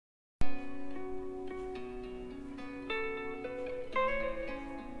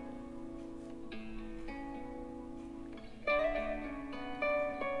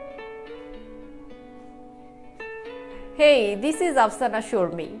Hey, this is Afsana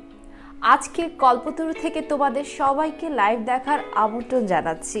Sharmi. আজকে কল্পতরু থেকে তোমাদের সবাইকে লাইভ দেখার আমন্ত্রণ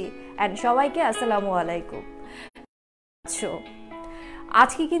জানাচ্ছি অ্যান্ড সবাইকে আসসালামু আলাইকুম।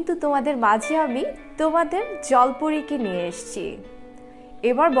 আজকে কিন্তু তোমাদের মাঝে আমি তোমাদের জলপরীকে নিয়ে এসেছি।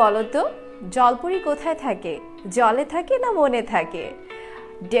 এবার বলো তো, জলপরী কোথায় থাকে? জলে থাকে না মনে থাকে?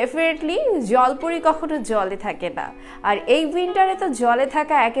 ডেফিনেটলি জলপরী কখনো জলে থাকে না, আর এই উইন্টারে তো জলে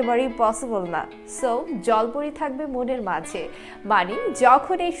থাকা একেবারেই পসিবল না। সো জলপরী থাকবে মনের মাঝে, মানে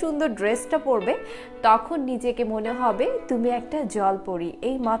যখন এই সুন্দর ড্রেসটা পরবে তখন নিজেকে মনে হবে তুমি একটা জলপরী,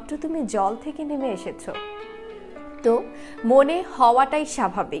 এই মাত্র তুমি জল থেকে নেমে এসেছো। তো মনে হওয়াটাই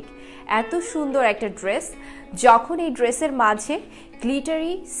স্বাভাবিক। এত সুন্দর একটা ড্রেস, যখন এই ড্রেসের মাঝে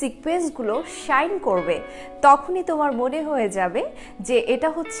গ্লিটারি সিকোয়েন্সগুলো শাইন করবে তখনই তোমার মনে হয়ে যাবে যে এটা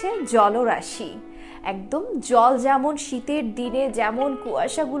হচ্ছে জলরাশি। একদম জল যেমন শীতের দিনে যেমন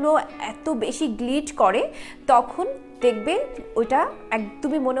কুয়াশাগুলো এত বেশি গ্লিট করে, তখন দেখবে ওইটা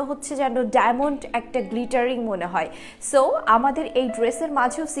একদমই মনে হচ্ছে যেন ডায়মন্ড একটা গ্লিটারিং মনে হয়। সো আমাদের এই ড্রেসের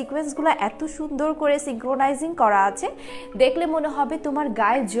মাঝেও সিকোয়েন্সগুলো এত সুন্দর করে সিঙ্ক্রোনাইজিং করা আছে, দেখলে মনে হবে তোমার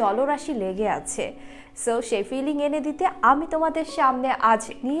গায়ে জলরাশি লেগে আছে। সো সেই ফিলিং এনে দিতে আমি তোমাদের সামনে আজ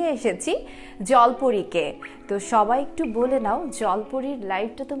নিয়ে এসেছি জলপরীকে। তো সবাই একটু বলে নাও, জলপরীর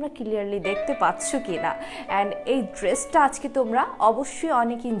লাইভটা তোমরা ক্লিয়ারলি দেখতে পাচ্ছ কি না। অ্যান্ড এই ড্রেসটা আজকে তোমরা অবশ্যই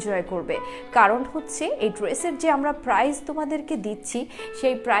অনেক এনজয় করবে, কারণ হচ্ছে এই ড্রেসের যে আমরা প্রাইস তোমাদেরকে দিচ্ছি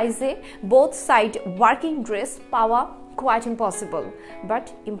সেই প্রাইসে বোথ সাইড ওয়ার্কিং ড্রেস পাওয়া কোয়াইট ইম্পসিবল। বাট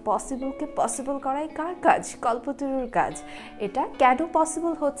ইম্পসিবলকে পসিবল করাই কার কাজ? কল্পতরুর কাজ। এটা কেন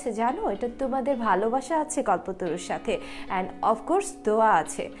পসিবল হচ্ছে জানো? এটা তোমাদের ভালোবাসা আছে কল্পতরুর সাথে, অ্যান্ড অফকোর্স দোয়া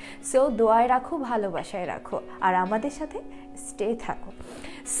আছে। সো দোয়ায় রাখো, ভালোবাসায় রাখো, আর আমাদের সাথে স্টে থাকো।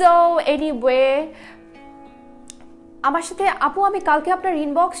 সো এনিওয়ে, আমার সাথে আপু, আমি কালকে আপনার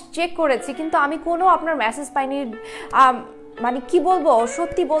ইনবক্স চেক করেছি কিন্তু আমি কোনো আপনার মেসেজ পাইনি। মানে কি বলবো,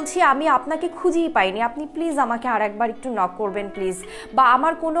 সত্যি বলছি আমি আপনাকে খুঁজেই পাইনি। আপনি প্লিজ আমাকে আর একবার একটু নক করবেন প্লিজ। বা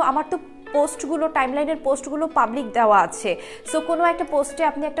আমার তো পোস্টগুলো, টাইমলাইনের পোস্টগুলো পাবলিক দেওয়া আছে। সো কোনো একটা পোস্টে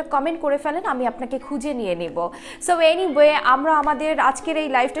আপনি একটা কমেন্ট করে ফেলেন, আমি আপনাকে খুঁজে নিয়ে নেব। সো এনিওয়ে, আমরা আমাদের আজকের এই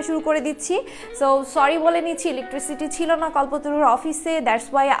লাইভটা শুরু করে দিচ্ছি। সো সরি বলে নিচ্ছি, ইলেকট্রিসিটি ছিল না কল্পতরুর অফিসে, that's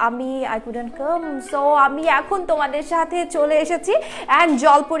why I couldn't come. So আমি এখন তোমাদের সাথে চলে এসেছি অ্যান্ড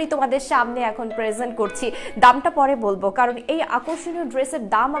জলপরী তোমাদের সামনে এখন প্রেজেন্ট করছি। দামটা পরে বলবো, কারণ এই আকর্ষণীয় ড্রেসের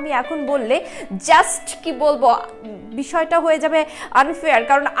দাম আমি এখন বললে জাস্ট কি বলবো, বিষয়টা হয়ে যাবে আনফেয়ার।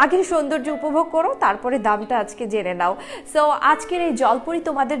 কারণ আগের সৌন্দর্য উপভোগ করো, তারপরে দামটা আজকে জেনে নাও। সো আজকের এই জলপরী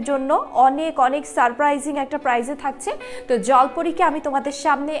তোমাদের জন্য অনেক অনেক সারপ্রাইজিং একটা প্রাইজে থাকছে। তো জলপরীকে আমি তোমাদের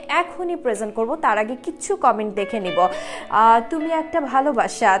সামনে এখনই প্রেজেন্ট করব, তার আগে কিছু কমেন্ট দেখে নিব। তুমি একটা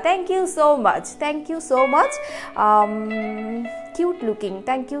ভালোবাসা, thank you so much, thank you so much. Cute looking,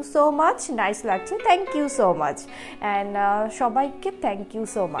 thank you so much, nice লাগছে, thank you so much. And সবাইকে থ্যাংক ইউ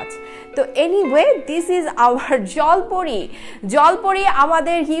সো মাচ। তো এনিওয়ে, দিস ইজ আওয়ার জলপরী। জলপরী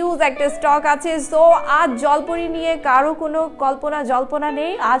আমাদের হিউজ একটা স্টক আছে। সো আজ জলপরী নিয়ে কারো কোনো জল্পনা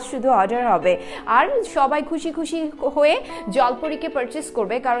নেই, আজ শুধু অর্ডার হবে আর সবাই খুশি খুশি হয়ে জলপরীকে পারচেস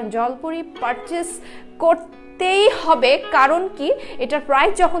করবে। কারণ জলপরী পারচেস করতেই হবে, কারণ কি, এটার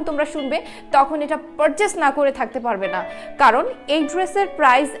প্রাইস যখন তোমরা শুনবে তখন এটা পারচেস না করে থাকতে পারবে না। কারণ এই ড্রেসের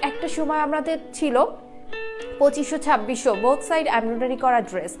প্রাইস একটা সময় আমাদের ছিল 2500-2600, বোথ সাইড এমব্রয়ডারি করা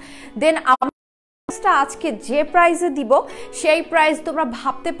ড্রেস। দেন আজকে যে প্রাইসে দিব সেই প্রাইস তোমরা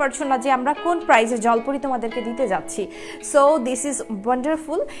ভাবতে পারছো না যে আমরা কোন প্রাইসে জলপরী তোমাদেরকে দিতে যাচ্ছি। So this is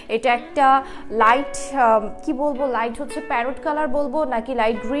wonderful. এটা একটা লাইট, কি বলবো, লাইট হচ্ছে প্যারট কালার বলবো নাকি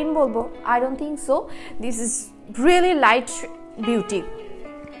লাইট গ্রিন বলবো, I don't think so. This is really light beauty.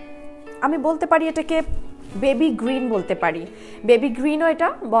 আমি বলতে পারি এটাকে বেবি গ্রিন বলতে পারি, বেবি গ্রিনও এটা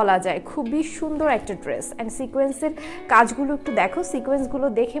বলা যায়। খুবই সুন্দর একটা ড্রেস। অ্যান্ড সিকোয়েন্সের কাজগুলো একটু দেখো, সিকোয়েন্সগুলো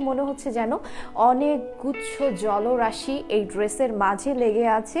দেখে মনে হচ্ছে যেন অনেক গুচ্ছ জলরাশি এই ড্রেসের মাঝে লেগে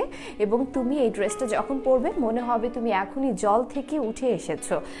আছে, এবং তুমি এই ড্রেসটা যখন পরবে মনে হবে তুমি এখনই জল থেকে উঠে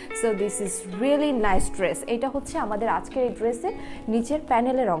এসেছো। So this is really nice dress. এটা হচ্ছে আমাদের আজকের এই ড্রেসের নিচের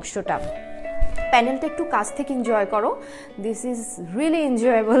প্যানেলের অংশটা। প্যানেলটা একটু কাছ থেকে এনজয় করো। This is really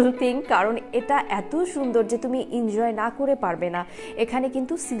enjoyable thing, কারণ এটা এত সুন্দর যে তুমি এনজয় না করে পারবে না। এখানে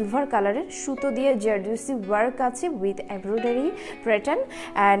কিন্তু সিলভার কালারের সুতো দিয়ে জারদৌসি ওয়ার্ক আছে with embroidery pattern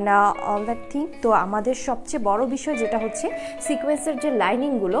and all that thing. তো আমাদের সবচেয়ে বড় বিষয় যেটা হচ্ছে সিকোয়েন্সের যে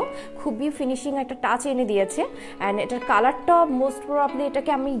লাইনিংগুলো খুবই ফিনিশিং একটা টাচ এনে দিয়েছে। অ্যান্ড এটার কালারটা মোস্ট প্রবাবলি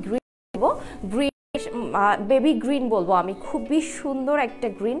এটাকে আমি গ্রিন দেবো, বেবি গ্রিন বলবো আমি। খুবই সুন্দর একটা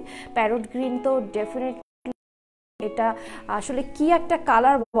গ্রিন, প্যারট গ্রিন। তো ডেফিনেটলি এটা আসলে কি একটা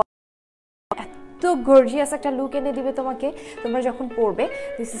কালার, এত গর্জিয়াস একটা লুক এনে দিবে তোমাকে তোমরা যখন পরবে।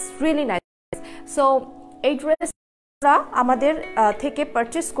 This is really nice. So এই ড্রেস তোমরা আমাদের থেকে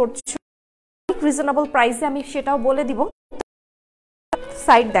পারচেস করছো রিজনেবল প্রাইসে, আমি সেটাও বলে দিব।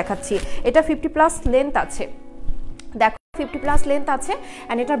 সাইড দেখাচ্ছি, এটা 50+ লেন্থ আছে, দেখো 50+ লেন্থ আছে।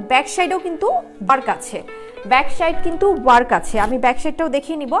 অ্যান্ড এটার ব্যাক সাইডেও কিন্তু ওয়ার্ক আছে, ব্যাক সাইড কিন্তু ওয়ার্ক আছে। আমি ব্যাক সাইডটাও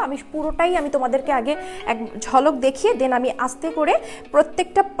দেখিয়ে নিব, আমি পুরোটাই আমি তোমাদেরকে আগে এক ঝলক দেখিয়ে দেন আমি আস্তে করে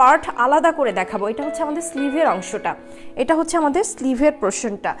প্রত্যেকটা পার্ট আলাদা করে দেখাবো। এটা হচ্ছে আমাদের স্লিভের অংশটা, এটা হচ্ছে আমাদের স্লিভের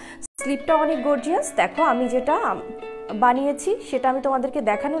পোরশনটা। স্লিভটা অনেক গর্জিয়াস। দেখো আমি যেটা বানিয়েছি সেটা আমি তোমাদেরকে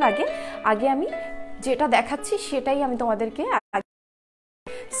দেখানোর আগে আগে আমি যেটা দেখাচ্ছি সেটাই আমি তোমাদেরকে।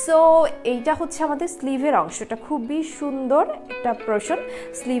 সো এইটা হচ্ছে আমাদের স্লিভের অংশটা, খুবই সুন্দর একটা পোরশন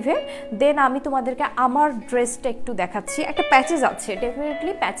স্লিভের। দেন আমি তোমাদেরকে আমার ড্রেসটা একটু দেখাচ্ছি। একটা প্যাচেস আছে,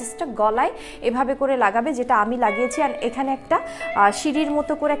 ডেফিনেটলি প্যাচেসটা গলায় এভাবে করে লাগাবে, যেটা আমি লাগিয়েছি। আর এখানে একটা সিঁড়ির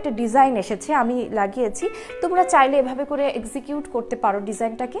মতো করে একটা ডিজাইন এসেছে, আমি লাগিয়েছি। তোমরা চাইলে এভাবে করে এক্সিকিউট করতে পারো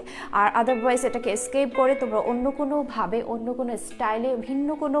ডিজাইনটাকে, আর আদারওয়াইজ এটাকে এসকেপ করে তোমরা অন্য কোনোভাবে, অন্য কোনো স্টাইলে, ভিন্ন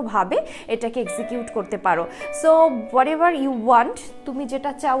কোনোভাবে এটাকে এক্সিকিউট করতে পারো। So what ever you want, তুমি যেটা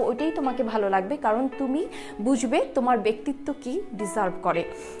চাও ওইটাই তোমাকে ভালো লাগবে, কারণ তুমি বুঝবে তোমার ব্যক্তিত্ব কি ডিজার্ভ করে।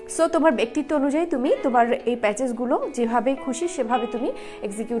 সো তোমার ব্যক্তিত্ব অনুযায়ী তুমি তোমার এই প্যাচেসগুলো যেভাবে খুশি সেভাবে তুমি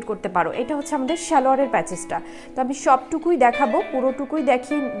এক্সিকিউট করতে পারো। এটা হচ্ছে আমাদের সালোয়ারের প্যাচেসটা। তো আমি সবটুকুই দেখাবো, পুরোটুকুই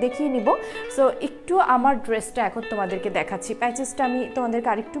দেখিয়ে নিব। সো একটু আমার ড্রেসটা এখন তোমাদেরকে দেখাচ্ছি, প্যাচেসটা আমি তোমাদেরকে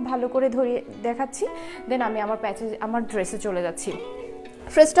আরেকটু ভালো করে ধরিয়ে দেখাচ্ছি, দেন আমি আমার ড্রেসে চলে যাচ্ছি।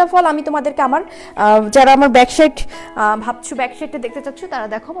 ফার্স্ট অফ অল আমি তোমাদেরকে আমার যারা আমার ব্যাক সাইড ভাবছো, ব্যাক সাইডটা দেখতে চাচ্ছ, তারা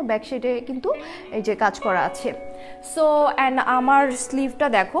দেখো আমার ব্যাক সাইডে কিন্তু এই যে কাজ করা আছে। সো অ্যান্ড আমার স্লিভটা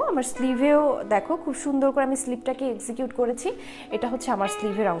দেখো, আমার স্লিভেও দেখো খুব সুন্দর করে আমি স্লিভটাকে এক্সিকিউট করেছি। এটা হচ্ছে আমার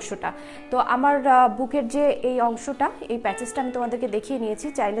স্লিভের অংশটা। তো আমার বুকের যে এই অংশটা, এই প্যাচেসটা আমি তোমাদেরকে দেখিয়ে নিয়েছি।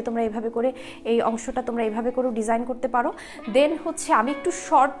 চাইলে তোমরা এইভাবে করে এই অংশটা তোমরা এইভাবে করেও ডিজাইন করতে পারো। দেন হচ্ছে আমি একটু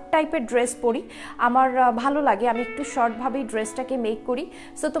শর্ট টাইপের ড্রেস পরি, আমার ভালো লাগে, আমি একটু শর্টভাবেই ড্রেসটাকে মেক করি।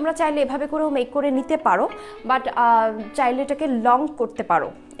 সো তোমরা চাইলে এভাবে করেও মেক করে নিতে পারো, বাট চাইলে এটাকে লং করতে পারো,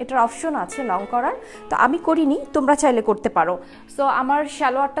 এটার অপশন আছে লং করার, তো আমি করিনি, তোমরা চাইলে করতে পারো। সো আমার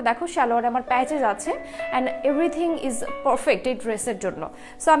সালোয়ারটা দেখো, সালোয়ারে আমার প্যাচেস আছে অ্যান্ড এভরিথিং ইজ পারফেক্ট এই ড্রেসের জন্য।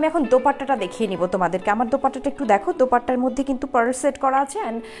 সো আমি এখন দোপাট্টাটা দেখিয়ে নিব তোমাদেরকে। আমার দোপাট্টাটা একটু দেখো, দোপাট্টার মধ্যে কিন্তু পার্ল সেট করা আছে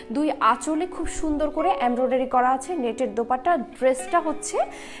অ্যান্ড দুই আঁচলে খুব সুন্দর করে এমব্রয়ডারি করা আছে। নেটের দোপাট্টা, ড্রেসটা হচ্ছে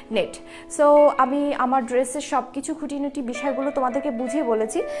নেট। সো আমি আমার ড্রেসের সব কিছু খুঁটিনাটি বিষয়গুলো তোমাদেরকে বুঝিয়ে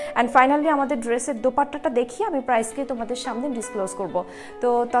বলেছি। অ্যান্ড ফাইনালি আমাদের ড্রেসের দোপাট্টাটা দেখিয়ে আমি প্রাইসকে তোমাদের সামনে ডিসক্লোজ করব। তো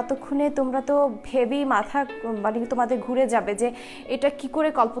ততক্ষণে তোমরা তো ভেবেই মাথা মানে তোমাদের ঘুরে যাবে যে এটা কি করে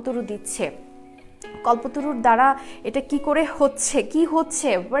কল্পতরু দিচ্ছে, কল্পতরুর দ্বারা এটা কি করে হচ্ছে, কি হচ্ছে,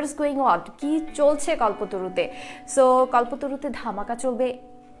 হোয়াট ইজ গোয়িং অন, কি চলছে কল্পতরুতে। সো কল্পতরুতে ধামাকা চলবে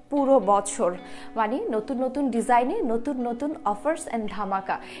পুরো বছর, মানে নতুন নতুন ডিজাইনে নতুন নতুন অফার্স অ্যান্ড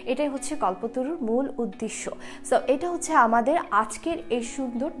ধামাকা, এটাই হচ্ছে কল্পতরুর মূল উদ্দেশ্য। সো এটা হচ্ছে আমাদের আজকের এই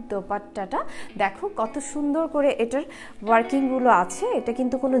সুন্দর দোপাট্টাটা। দেখো কত সুন্দর করে এটার ওয়ার্কিংগুলো আছে, এটা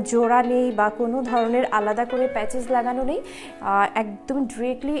কিন্তু কোনো জোড়া নেই বা কোনো ধরনের আলাদা করে প্যাচেস লাগানো নেই, একদম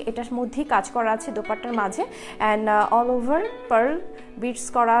ডিরেক্টলি এটার মধ্যেই কাজ করা আছে দোপাট্টার মাঝে। And all over pearl bits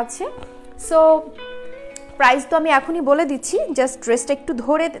করা আছে। সো প্রাইস তো আমি এখনই বলে দিচ্ছি, জাস্ট ড্রেসটা একটু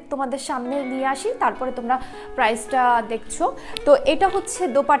ধরে তোমাদের সামনে নিয়ে আসি, তারপরে তোমরা প্রাইসটা দেখছো। তো এটা হচ্ছে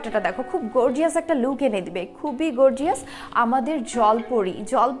দোপাট্টাটা, দেখো খুব গর্জিয়াস একটা লুক এনে দিবে, খুবই গর্জিয়াস। আমাদের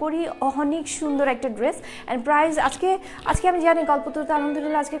জলপরি অনেক সুন্দর একটা ড্রেস। অ্যান্ড প্রাইস আজকে আমি জানি কল্পতরুতে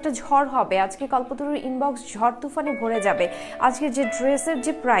আলহামদুলিল্লাহ আজকে একটা ঝড় হবে, আজকে কল্পতরুর ইনবক্স ঝড় তুফানে ভরে যাবে আজকে যে ড্রেসের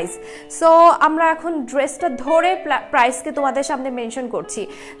যে প্রাইস। সো আমরা এখন ড্রেসটা ধরে প্রাইসকে তোমাদের সামনে মেনশন করছি।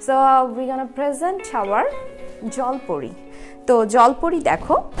 So we gonna present hour জলপরি। তো জলপরি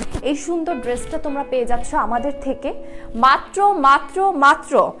দেখো, এই সুন্দর ড্রেসটা তোমরা পেয়ে যাচ্ছ আমাদের থেকে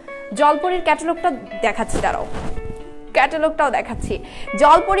মাত্র জলপরির ক্যাটালগটা দেখাচ্ছি, দাঁড়াও ক্যাটালগটাও দেখাচ্ছি।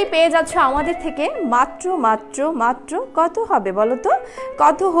 জলপরি পেয়ে যাচ্ছ আমাদের থেকে মাত্র কত হবে বলো তো,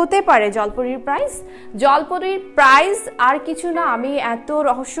 কত হতে পারে জলপরির প্রাইস? জলপরির প্রাইস আর কিছু না, আমি এত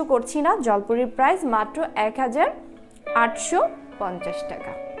রহস্য করছি না, জলপরির প্রাইস মাত্র 1850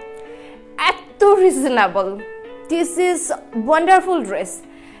 টাকা। এত reasonable, this is wonderful dress.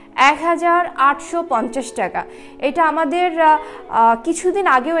 1850 টাকা। এটা আমাদের কিছুদিন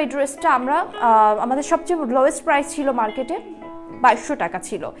আগেও এই ড্রেসটা আমাদের সবচেয়ে লোয়েস্ট প্রাইস ছিল মার্কেটে 2200 টাকা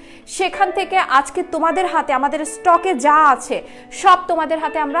ছিল, সেখান থেকে আজকে তোমাদের হাতে আমাদের স্টকে যা আছে সব তোমাদের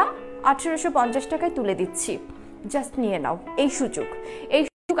হাতে আমরা 1850 টাকায় তুলে দিচ্ছি। জাস্ট নিয়ে নাও এই সুযোগ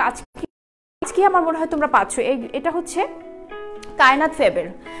আজকে আমার মনে হয় তোমরা পাচ্ছ। এটা হচ্ছে কায়নাত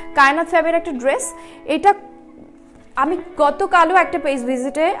ফেবের একটা ড্রেস। এটা আমি গতকালও একটা পেজ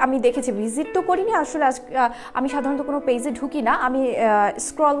ভিজিটে আমি দেখেছি, ভিজিট তো করিনি আসলে, আমি সাধারণত কোনো পেজে ঢুকি না, আমি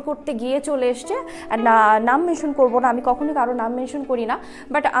স্ক্রল করতে গিয়ে চলে এসছে। নাম মেনশন করবো না, আমি কখনোই কারো নাম মেনশন করি না,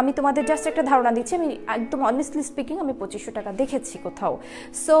 বাট আমি তোমাদের জাস্ট একটা ধারণা দিচ্ছি। আমি একদম অনেস্টলি স্পিকিং আমি 2500 টাকা দেখেছি কোথাও।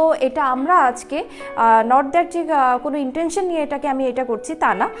 সো এটা আমরা আজকে নট দ্যাট যে কোনো ইন্টেনশন নিয়ে এটাকে আমি এটা করছি তা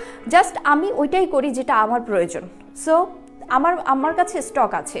না, জাস্ট আমি ওইটাই করি যেটা আমার প্রয়োজন। সো আমার কাছে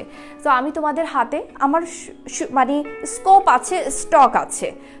স্টক আছে, সো আমি তোমাদের হাতে আমার মানে স্কোপ আছে, স্টক আছে,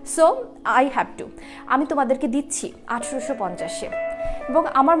 সো আই হ্যাভ টু, আমি তোমাদেরকে দিচ্ছি 1850-এ। এবং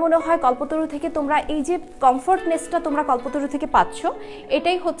আমার মনে হয় কল্পতরু থেকে তোমরা এই যে কমফর্টনেসটা তোমরা কল্পতরু থেকে পাচ্ছ,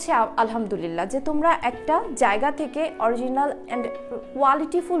 এটাই হচ্ছে আলহামদুলিল্লাহ যে তোমরা একটা জায়গা থেকে অরিজিনাল অ্যান্ড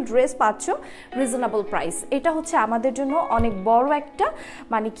কোয়ালিটিফুল ড্রেস পাচ্ছ রিজনেবল প্রাইস। এটা হচ্ছে আমাদের জন্য অনেক বড় একটা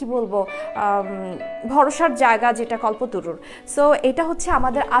মানে কি বলবো ভরসার জায়গা যেটা কল্পতরুর। সো এটা হচ্ছে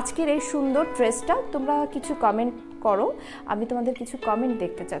আমাদের আজকের এই সুন্দর ড্রেসটা। তোমরা কিছু কমেন্ট করো, আমি তোমাদের কিছু কমেন্ট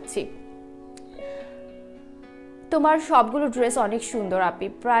দেখতে চাচ্ছি। তোমার সবগুলো ড্রেস অনেক সুন্দর আপি,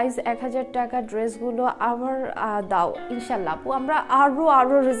 প্রাইস 1000 টাকা, ড্রেসগুলো আবার দাও ইনশাল্লাহ আপু, আমরা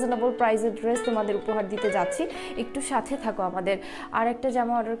আরও রিজনেবল প্রাইসের ড্রেস তোমাদের উপহার দিতে যাচ্ছি, একটু সাথে থাকো আমাদের। আর একটা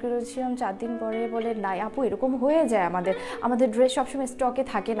জামা অর্ডার করেছিলাম 4 দিন পরে বলে নাই আপু, এরকম হয়ে যায় আমাদের ড্রেস সবসময় স্টকে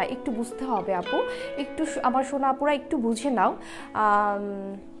থাকে না, একটু বুঝতে হবে আপু, একটু আমার সোনা আপুরা একটু বুঝে নাও।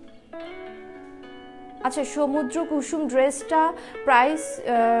 আচ্ছা, সমুদ্র কুসুম ড্রেসটা প্রাইস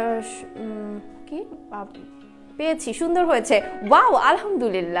কি পেয়েছি, সুন্দর হয়েছে, ওয়াও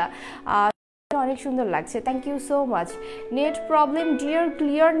আলহামদুলিল্লাহ, অনেক সুন্দর লাগছে, thank you so much. Net problem deer,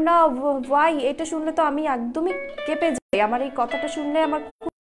 clear না ভাই, এটা শুনলে তো আমি একদমই কেঁপে যাই, আমার এই কথাটা শুনলে আমার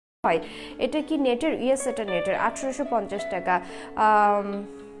খুব হয়। এটা কি নেটের? ইয়েস এটা নেটের, 1850 টাকা।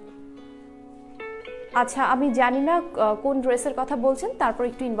 আচ্ছা, আমি জানি না কোন ড্রেসের কথা বলছেন, তারপর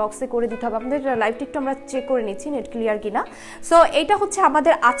একটু ইনবক্সে করে দিতে হবে, আপনাদের লাইভটা একটু আমরা চেক করে নিচ্ছি নেট ক্লিয়ার কিনা। সো এটা হচ্ছে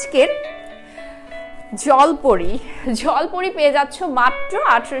আমাদের আজকের জলপরি পেয়ে যাচ্ছ মাত্র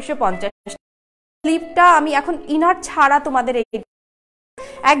 1850। স্লিপটা আমি এখন ইনার ছাড়া তোমাদের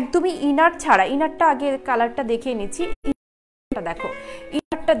একদমই ইনার ছাড়া, ইনারটা আগে কালারটা দেখিয়ে নিচ্ছি। দেখো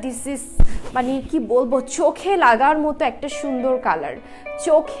ইনারটা, দিস ইজ মানে কি বলবো, চোখে লাগার মতো একটা সুন্দর কালার,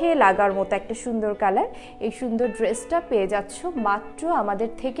 চোখে লাগার মতো একটা সুন্দর কালার। এই সুন্দর ড্রেসটা পেয়ে যাচ্ছ মাত্র আমাদের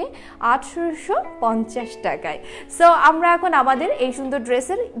থেকে 1850 টাকায়। সো আমরা এখন আমাদের এই সুন্দর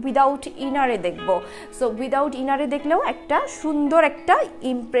ড্রেসের উইদাউট ইনারে দেখব। সো উইদাউট ইনারে দেখলেও একটা সুন্দর একটা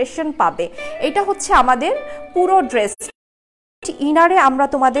ইমপ্রেশন পাবে। এটা হচ্ছে আমাদের পুরো ড্রেস, ইনারে আমরা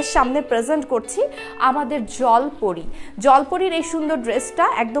তোমাদের সামনে প্রেজেন্ট করছি আমাদের জলপরির এই সুন্দর ড্রেসটা,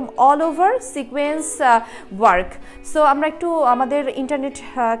 একদম all over sequence work. So আমরা একটু আমাদের ইন্টারনেট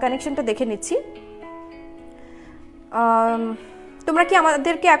কানেকশনটা দেখে নিচ্ছি। তোমরা কি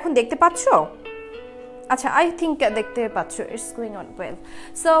আমাদেরকে এখন দেখতে পাচ্ছ? আচ্ছা, আই থিঙ্ক দেখতে পাচ্ছ, it's going on well.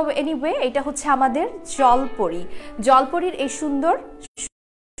 So anyway, এটা হচ্ছে আমাদের জলপরির এই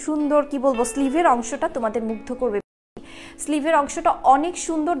সুন্দর কি বলবো, স্লিভের অংশটা তোমাদের মুগ্ধ করবে। স্লিভের অংশটা অনেক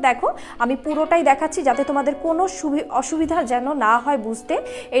সুন্দর, দেখো আমি পুরোটাই দেখাচ্ছি যাতে তোমাদের কোনো অসুবিধা যেন না হয় বুঝতে।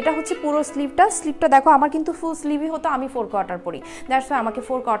 এটা হচ্ছে পুরো স্লিভটা দেখো, আমার কিন্তু ফুল স্লিভই হতো, আমি 4 কোয়ার্টার পরি, দ্যাটস ওয়াই আমাকে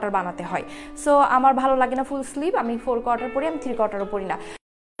 4 কোয়ার্টার বানাতে হয়। সো আমার ভালো লাগে না ফুল স্লিভ, আমি 4 কোয়ার্টার পরি, আমি 3 কোয়ার্টারও পরি না।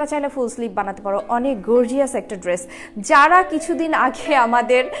 চাইলে ফুল স্লিভ বানাতে পারো, অনেক গর্জিয়াস একটা ড্রেস। যারা কিছুদিন আগে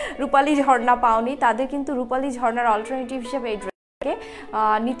আমাদের রূপালী ঝর্ণা পাওনি, তাদের কিন্তু রূপালী ঝর্ণার অল্টারনেটিভ হিসেবে এই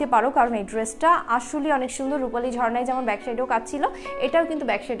নিতে পারো, কারণ এই ড্রেসটা আসলে অনেক সুন্দর। রূপালী ঝর্ণায় যেমন ব্যাক সাইডেও কাজ ছিল, এটাও কিন্তু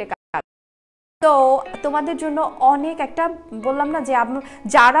ব্যাক সাইডে কাজ। তো তোমাদের জন্য অনেক একটা বললাম না যে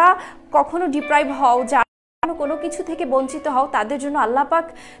যারা কখনো ডিপ্রাইভ হও, যারা কোনো কিছু থেকে বঞ্চিত হও, তাদের জন্য আল্লাহ পাক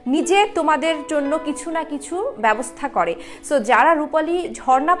নিজে তোমাদের জন্য কিছু না কিছু ব্যবস্থা করে। সো যারা রূপালী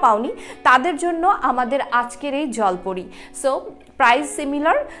ঝর্ণা পাওনি, তাদের জন্য আমাদের আজকের এই জলপরি। সো প্রাইস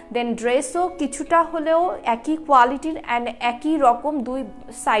সিমিলার, দেন ড্রেসও কিছুটা হলেও একই কোয়ালিটির অ্যান্ড একই রকম, 2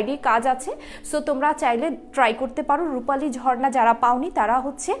 সাইডে কাজ আছে। সো তোমরা চাইলে ট্রাই করতে পারো। রূপালী ঝর্ণা যারা পাওনি, তারা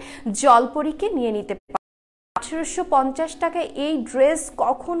হচ্ছে জলপরিকে নিয়ে নিতে পারো। 1850 টাকায় এই ড্রেস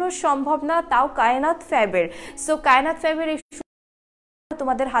কখনো সম্ভব না, তাও কায়নাত ফ্যাবের। সো কায়নাত ফ্যাবের এই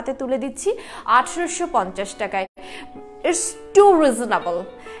তোমাদের হাতে তুলে দিচ্ছি 1850 টাকায়। It's two reasonable,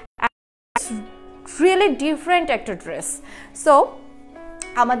 really different একটা ড্রেস। সো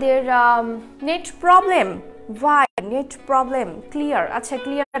আমাদের net problem, Y net problem? Clear, আচ্ছা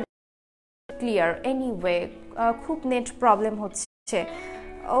ক্লিয়ার এনিওয়ে, খুব নেট প্রবলেম হচ্ছে।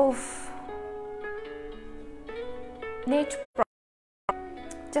 ওফ, নেট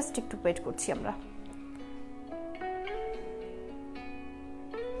জাস্ট একটু ওয়েট করছি আমরা।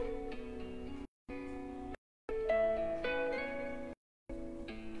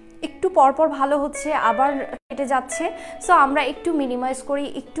 একটু পরপর ভালো হচ্ছে, আবার কেটে যাচ্ছে। সো আমরা একটু মিনিমাইজ করি,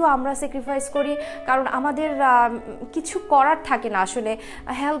 একটু আমরা স্যাক্রিফাইস করি, কারণ আমাদের কিছু করার থাকে না, আসলে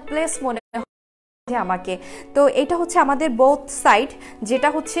হেল্পলেস মনে আমাকে। তো এটা হচ্ছে আমাদের বোথ সাইড, যেটা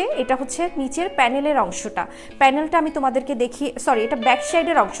হচ্ছে এটা হচ্ছে নিচের প্যানেলের অংশটা। প্যানেলটা আমি তোমাদেরকে দেখি, সরি এটা ব্যাক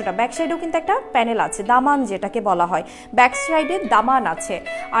সাইডের অংশটা। ব্যাক সাইডেও কিন্তু একটা প্যানেল আছে, দামান যেটাকে বলা হয়, ব্যাক সাইডে দামান আছে।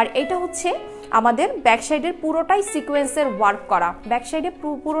 আর এটা হচ্ছে আমাদের ব্যাক সাইডের পুরোটাই সিকোয়েন্সের ওয়ার্ক করা, ব্যাক সাইডে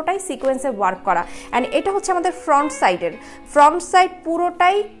পুরোটাই সিকোয়েন্সের ওয়ার্ক করা। অ্যান্ড এটা হচ্ছে আমাদের ফ্রন্ট সাইডের, ফ্রন্ট সাইড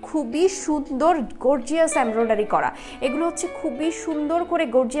পুরোটাই খুবই সুন্দর গর্জিয়াস এমব্রয়ডারি করা। এগুলো হচ্ছে খুবই সুন্দর করে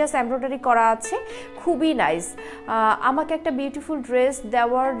গর্জিয়াস এমব্রয়ডারি করা আছে, খুবই নাইস। আমাকে একটা বিউটিফুল ড্রেস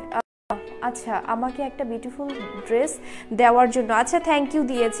দেওয়ার, আচ্ছা আমাকে একটা বিউটিফুল ড্রেস দেওয়ার জন্য, আচ্ছা থ্যাংক ইউ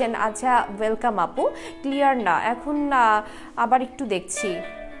দিয়েছেন, আচ্ছা ওয়েলকাম আপু। ক্লিয়ার না এখন, আবার একটু দেখছি।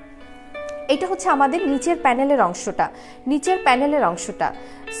 এটা হচ্ছে আমাদের নিচের প্যানেলের অংশটা, নিচের প্যানেলের অংশটা।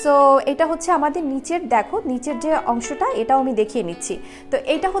 সো এটা হচ্ছে আমাদের নিচের, দেখো নিচের যে অংশটা, এটাও আমি দেখিয়ে নিচ্ছি। তো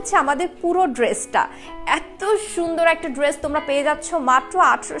এটা হচ্ছে আমাদের পুরো ড্রেসটা। এত সুন্দর একটা ড্রেস তোমরা পেয়ে যাচ্ছ মাত্র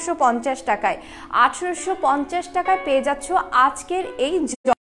 1850 টাকায়। 1850 টাকায় পেয়ে যাচ্ছ আজকের এই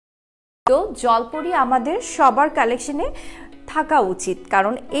জলপরি। আমাদের সবার কালেকশনে থাকা উচিত,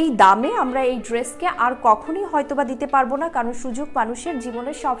 কারণ এই দামে আমরা এই ড্রেসকে আর কখনোই হয়তোবা দিতে পারবো না, কারণ সুযোগ মানুষের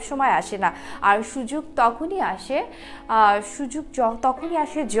জীবনে সব সময় আসে না। আর সুযোগ তখনই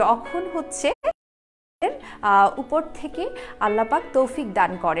আসে, যখন হচ্ছে উপর থেকে আল্লাপাক তৌফিক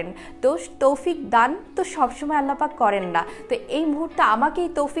দান করেন। তো তৌফিক দান তো সবসময় আল্লাপাক করেন না। তো এই মুহূর্তে আমাকে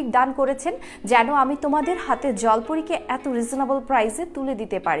এই তৌফিক দান করেছেন যেন আমি তোমাদের হাতে জলপরীকে এত রিজনেবল প্রাইসে তুলে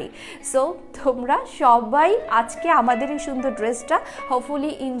দিতে পারি। সো তোমরা সবাই আজকে আমাদের এই সুন্দর ড্রেসটা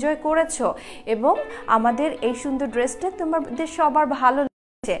হোপফুলি এনজয় করেছো, এবং আমাদের এই সুন্দর ড্রেসটা তোমাদের সবার ভালো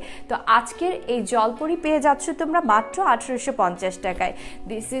লাগছে। তো আজকের এই জলপরী পেয়ে যাচ্ছ তোমরা মাত্র 1850 টাকায়।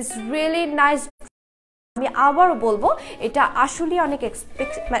 This is really nice. আমি আবারও বলবো, এটা আসলে অনেক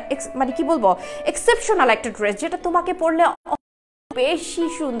মানে কি বলবো, এক্সেপশনাল একটা ড্রেস, যেটা তোমাকে পরলে বেশি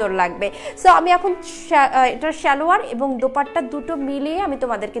সুন্দর লাগবে। সো আমি এখন এটার সালোয়ার এবং দোপাট্টা দুটো মিলিয়ে আমি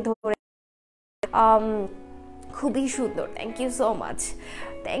তোমাদেরকে ধরে, খুবই সুন্দর। Thank you so much,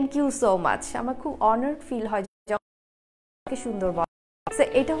 thank you so much. আমার খুব অনার্ড ফিল হয় যখন সুন্দর বল। সো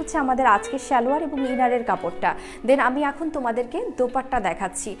এটা হচ্ছে আমাদের আজকের সালোয়ার এবং ইনারের কাপড়টা। দেন আমি এখন তোমাদেরকে দোপাট্টা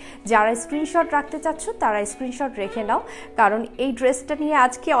দেখাচ্ছি। যারা স্ক্রিনশট রাখতে চাচ্ছ তারা স্ক্রিনশট রেখে নাও, কারণ এই ড্রেসটা নিয়ে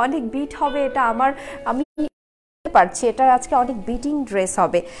আজকে অনেক বিট হবে। এটা আমি পারছি, এটা আজকে অনেক বিটিং ড্রেস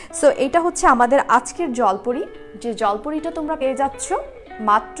হবে। সো এটা হচ্ছে আমাদের আজকের জলপরি, যে জলপরিটা তোমরা পেয়ে যাচ্ছ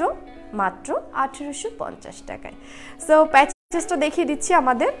মাত্র 1850 টাকায়। সো প্যাচেসটা দেখিয়ে দিচ্ছি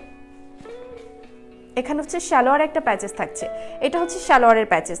আমাদের। এখানে হচ্ছে সালোয়ার একটা প্যাচেস থাকছে, এটা হচ্ছে সালোয়ারের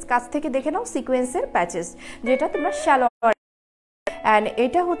প্যাচেস, কাছ থেকে দেখে নাও সিকোয়েন্সের প্যাচেস, যেটা তোমরা সালোয়ার। অ্যান্ড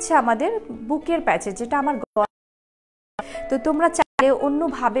এটা হচ্ছে আমাদের বুকের প্যাচেস, যেটা আমার। তো তোমরা চাইলে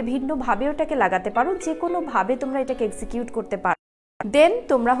অন্যভাবে ভিন্নভাবে ওটাকে লাগাতে পারো, যে কোনো ভাবে তোমরা এটাকে এক্সিকিউট করতে পারো। দেন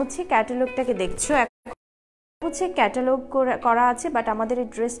তোমরা হচ্ছে ক্যাটালগটাকে দেখছো, হচ্ছে ক্যাটালগ করা আছে, বাট আমাদের এই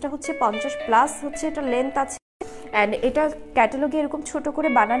ড্রেসটা হচ্ছে 50+ হচ্ছে এটা লেন্থ আছে। অ্যান্ড এটা ক্যাটালগে এরকম ছোট করে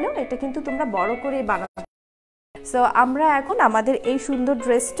বানালেও এটা কিন্তু তোমরা বড় করে বানাতে। সো আমরা এখন আমাদের এই সুন্দর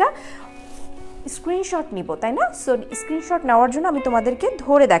ড্রেসটা স্ক্রিনশট নিব, তাই না? সো স্ক্রিনশট নেওয়ার জন্য আমি তোমাদেরকে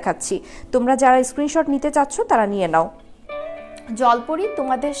ধরে দেখাচ্ছি, তোমরা যারা স্ক্রিনশট নিতে চাচ্ছ তারা নিয়ে নাও। জলপরি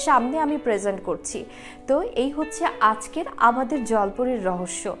তোমাদের সামনে আমি প্রেজেন্ট করছি। তো এই হচ্ছে আজকের আমাদের জলপরির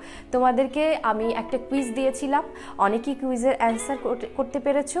রহস্য। তোমাদেরকে আমি একটা কুইজ দিয়েছিলাম, অনেকেই কুইজের অ্যান্সার করতে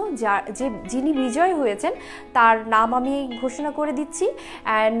পেরেছো। যিনি বিজয় হয়েছেন তার নাম আমি ঘোষণা করে দিচ্ছি।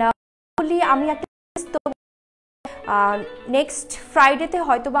 অ্যান্ড আমি একটা নেক্সট ফ্রাইডেতে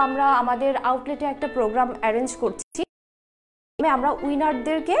হয়তোবা আমরা আমাদের আউটলেটে একটা প্রোগ্রাম অ্যারেঞ্জ করছি। আমরা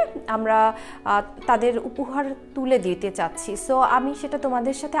উইনারদেরকে আমরা তাদের উপহার তুলে দিতে চাচ্ছি। সো আমি সেটা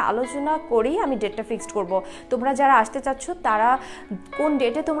তোমাদের সাথে আলোচনা করেই আমি ডেটটা ফিক্সড করব। তোমরা যারা আসতে চাচ্ছ তারা কোন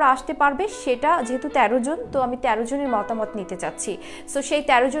ডেটে তোমরা আসতে পারবে, সেটা যেহেতু 13 জন, তো আমি 13 জনের মতামত নিতে চাচ্ছি। সো সেই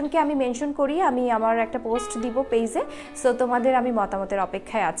 13 জনকে আমি মেনশন করি, আমি আমার একটা পোস্ট দিব পেজে। সো তোমাদের আমি মতামতের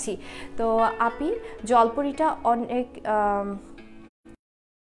অপেক্ষায় আছি। তো আপি জলপরিটা অনেক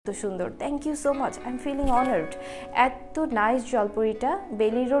তো সুন্দর, thank you so much, I am feeling honoured. এত নাইস জলপরিটা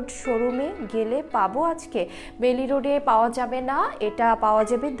বেলি রোড শোরুমে গেলে পাবো আজকে? বেলি রোডে পাওয়া যাবে না, এটা পাওয়া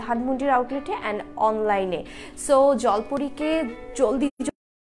যাবে ধানমন্ডির আউটলেটে অ্যান্ড অনলাইনে। সো জলপরিকে জলদি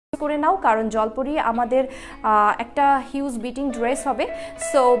করে নাও, কারণ জলপরি আমাদের একটা হিউজ বিটিং ড্রেস হবে।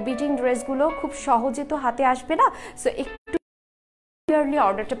 সো বিটিং ড্রেসগুলো খুব সহজে তো হাতে আসবে না। সো একটু ক্লিয়ারলি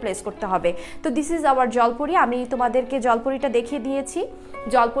অর্ডারটা প্লেস করতে হবে। তো দিস ইজ আওয়ার জলপরি। আমি তোমাদেরকে জলপরিটা দেখিয়ে দিয়েছি।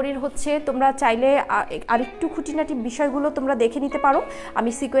 জলপরির হচ্ছে তোমরা চাইলে আরেকটু খুঁটিনাটি বিষয়গুলো তোমরা দেখে নিতে পারো।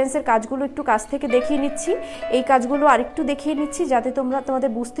 আমি সিকোয়েন্সের কাজগুলো একটু কাছ থেকে দেখিয়ে নিচ্ছি, এই কাজগুলো আরেকটু দেখিয়ে নিচ্ছি যাতে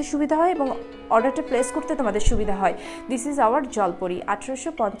তোমাদের বুঝতে সুবিধা হয় এবং অর্ডারটা প্লেস করতে তোমাদের সুবিধা হয়। দিস ইজ আওয়ার জলপরি।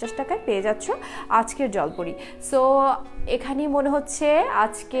 1850 টাকায় পেয়ে যাচ্ছ আজকের জলপরি। সো এখানেই মনে হচ্ছে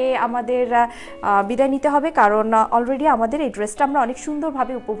আজকে আমাদের বিদায় নিতে হবে, কারণ অলরেডি আমাদের এই ড্রেসটা আমরা অনেক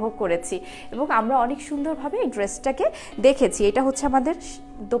সুন্দরভাবে উপভোগ করেছি এবং আমরা অনেক সুন্দরভাবে এই ড্রেসটাকে দেখেছি। এটা হচ্ছে আমাদের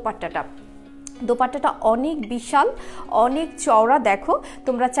দোপাট্টাটা অনেক বিশাল, অনেক চওড়া। দেখো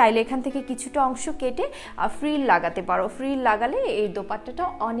তোমরা চাইলে এখান থেকে কিছুটা অংশ কেটে ফ্রিল লাগাতে পারো। ফ্রিল লাগালে এই দোপাট্টাটা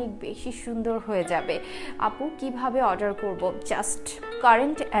অনেক বেশি সুন্দর হয়ে যাবে। আপু কিভাবে অর্ডার করব? জাস্ট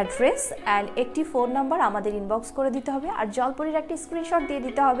কারেন্ট অ্যাড্রেস অ্যান্ড একটি ফোন নাম্বার আমাদের ইনবক্স করে দিতে হবে, আর জলপরির একটা স্ক্রিনশট দিয়ে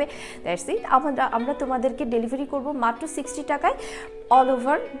দিতে হবে। That's it. আমরা তোমাদেরকে ডেলিভারি করব মাত্র 60 টাকায় অল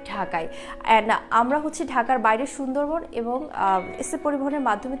ওভার ঢাকায়। অ্যান্ড আমরা হচ্ছে ঢাকার বাইরে সুন্দরবন এবং এসএ পরিবহনের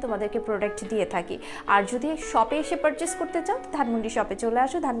মাধ্যমে তোমাদেরকে প্রোডাক্ট দিয়ে থাকি। আর যদি শপে এসে পারচেস করতে চাও তো ধানমন্ডি শপে চলে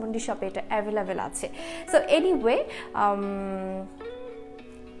আসো, ধানমন্ডি শপে এটা অ্যাভেলেবেল আছে। সো এনিওয়ে,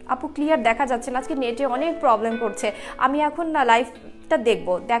 আপু ক্লিয়ার দেখা যাচ্ছে না, আজকে নেটে অনেক প্রবলেম করছে। আমি এখন না লাইভটা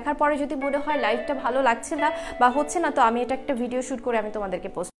দেখবো, দেখার পরে যদি মনে হয় লাইভটা ভালো লাগছে না বা হচ্ছে না, তো আমি এটা একটা ভিডিও শ্যুট করে আমি তোমাদেরকে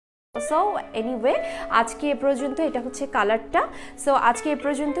পোস্ট। সো এনিওয়ে, আজকে এ পর্যন্ত। এটা হচ্ছে কালারটা। সো আজকে এ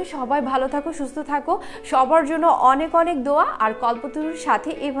পর্যন্ত। সবাই ভালো থাকো, সুস্থ থাকো, সবার জন্য অনেক অনেক দোয়া, আর কল্পতরুর সাথে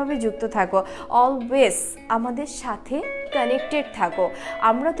এভাবে যুক্ত থাকো। অলওয়েজ আমাদের সাথে কানেক্টেড থাকো।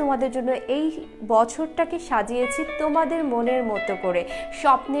 আমরা তোমাদের জন্য এই বছরটাকে সাজিয়েছি তোমাদের মনের মতো করে,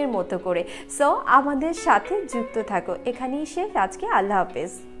 স্বপ্নের মতো করে। সো আমাদের সাথে যুক্ত থাকো। এখানেই শেষ আজকে। আল্লাহ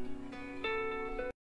হাফেজ।